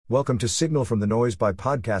Welcome to Signal from the Noise by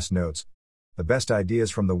Podcast Notes. The best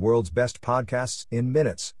ideas from the world's best podcasts in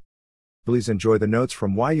minutes. Please enjoy the notes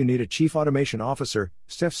from Why You Need a Chief Automation Officer,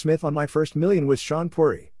 Steph Smith on My First Million with Sean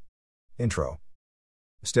Puri. Intro.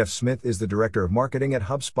 Steph Smith is the Director of Marketing at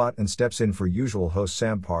HubSpot and steps in for usual host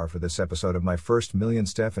Sam Parr for this episode of My First Million.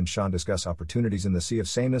 Steph and Sean discuss opportunities in the sea of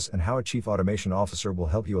sameness and how a Chief Automation Officer will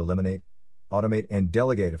help you eliminate, automate, and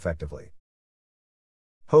delegate effectively.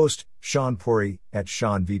 Host, Sean Puri, at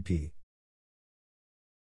Sean VP.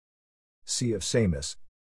 Sea of sameness.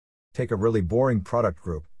 Take a really boring product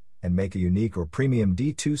group and make a unique or premium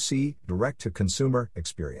D2C, direct-to-consumer,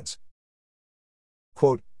 experience.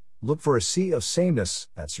 Quote, look for a sea of sameness,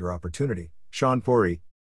 that's your opportunity, Sean Puri.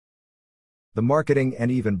 The marketing and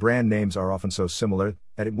even brand names are often so similar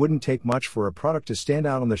that it wouldn't take much for a product to stand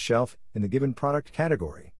out on the shelf in the given product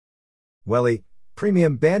category. Welly,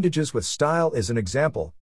 premium bandages with style is an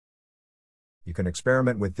example. You can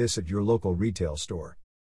experiment with this at your local retail store.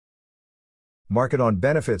 Market on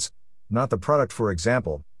benefits, not the product. For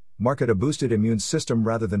example, market a boosted immune system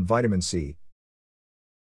rather than vitamin C.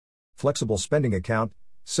 Flexible spending account,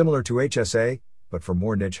 similar to HSA, but for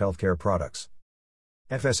more niche healthcare products.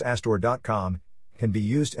 FSAstore.com can be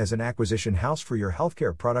used as an acquisition house for your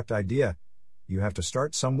healthcare product idea. You have to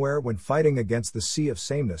start somewhere when fighting against the sea of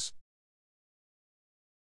sameness.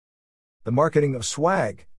 The marketing of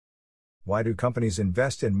swag. Why do companies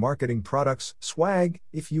invest in marketing products, swag,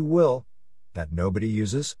 if you will, that nobody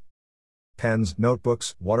uses? Pens,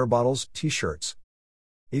 notebooks, water bottles, t-shirts.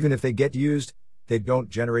 Even if they get used, they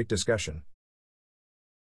don't generate discussion.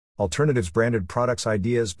 Alternatives: branded products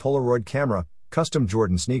ideas, Polaroid camera, custom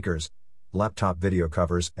Jordan sneakers, laptop video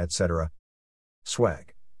covers, etc.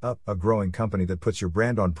 Swag. A growing company that puts your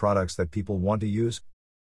brand on products that people want to use.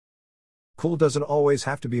 Cool doesn't always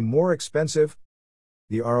have to be more expensive.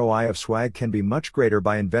 The ROI of swag can be much greater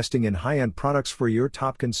by investing in high-end products for your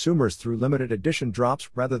top consumers through limited edition drops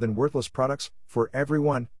rather than worthless products for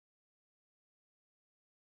everyone.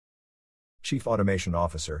 Chief Automation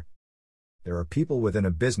Officer. There are people within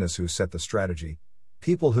a business who set the strategy,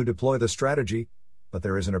 people who deploy the strategy, but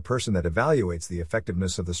there isn't a person that evaluates the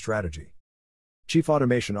effectiveness of the strategy. Chief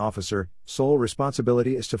Automation Officer, sole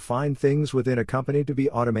responsibility is to find things within a company to be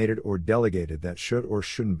automated or delegated that should or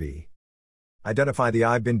shouldn't be. Identify the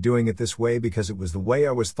 "I've been doing it this way because it was the way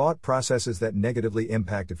I was" thought processes that negatively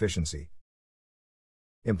impact efficiency.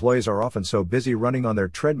 Employees are often so busy running on their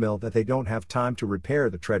treadmill that they don't have time to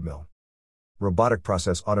repair the treadmill. Robotic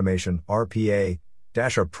Process Automation, RPA,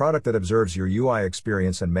 a product that observes your UI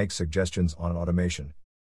experience and makes suggestions on automation.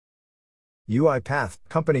 UiPath,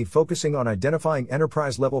 company focusing on identifying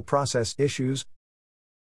enterprise-level process issues.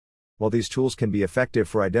 While these tools can be effective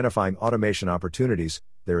for identifying automation opportunities,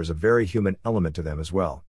 there is a very human element to them as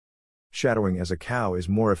well. Shadowing as a cow is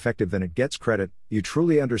more effective than it gets credit. You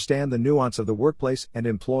truly understand the nuance of the workplace and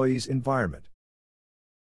employees' environment.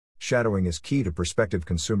 Shadowing is key to prospective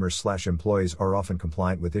consumers/employees are often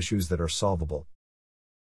compliant with issues that are solvable.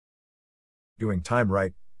 Doing Time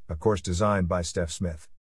Right, a course designed by Steph Smith.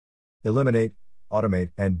 Eliminate,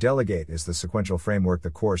 automate, and delegate is the sequential framework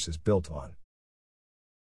the course is built on.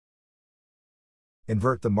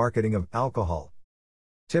 Invert the marketing of alcohol.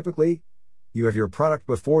 Typically, you have your product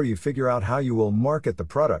before you figure out how you will market the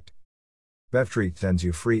product. Bevtree sends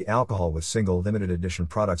you free alcohol with single limited edition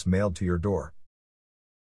products mailed to your door.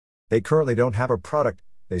 They currently don't have a product,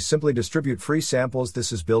 they simply distribute free samples.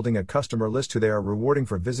 This is building a customer list who they are rewarding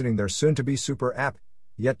for visiting their soon-to-be super app,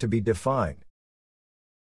 yet to be defined.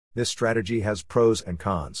 This strategy has pros and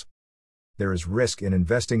cons. There is risk in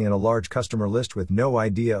investing in a large customer list with no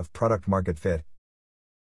idea of product market fit.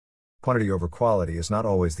 Quantity over quality is not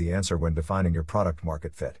always the answer when defining your product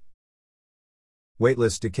market fit.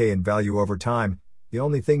 Waitlists decay in value over time. The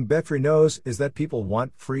only thing Bevtree knows is that people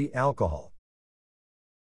want free alcohol.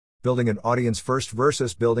 Building an audience first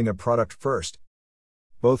versus building a product first.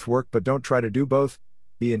 Both work, but don't try to do both.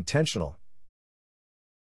 Be intentional.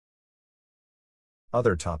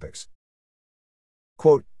 Other topics.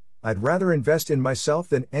 Quote, I'd rather invest in myself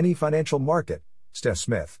than any financial market, Steph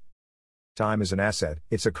Smith. Time is an asset,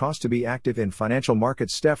 it's a cost to be active in financial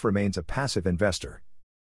markets. Steph remains a passive investor.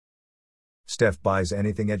 Steph buys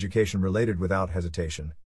anything education related without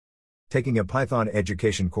hesitation. Taking a Python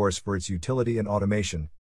education course for its utility and automation.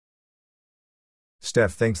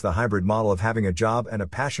 Steph thinks the hybrid model of having a job and a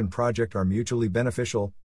passion project are mutually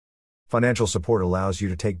beneficial. Financial support allows you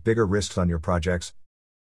to take bigger risks on your projects.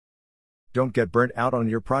 Don't get burnt out on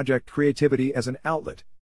your project. Creativity as an outlet.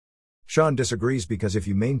 Sean disagrees because if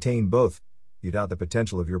you maintain both, you doubt the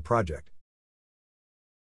potential of your project.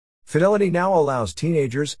 Fidelity now allows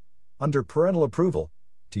teenagers, under parental approval,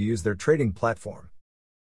 to use their trading platform.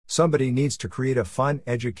 Somebody needs to create a fun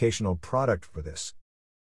educational product for this.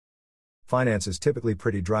 Finance is typically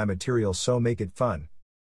pretty dry material, so make it fun.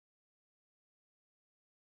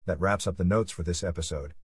 That wraps up the notes for this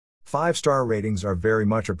episode. 5-star ratings are very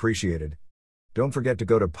much appreciated. Don't forget to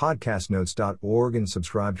go to podcastnotes.org and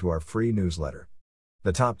subscribe to our free newsletter.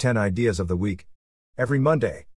 The top 10 ideas of the week. Every Monday.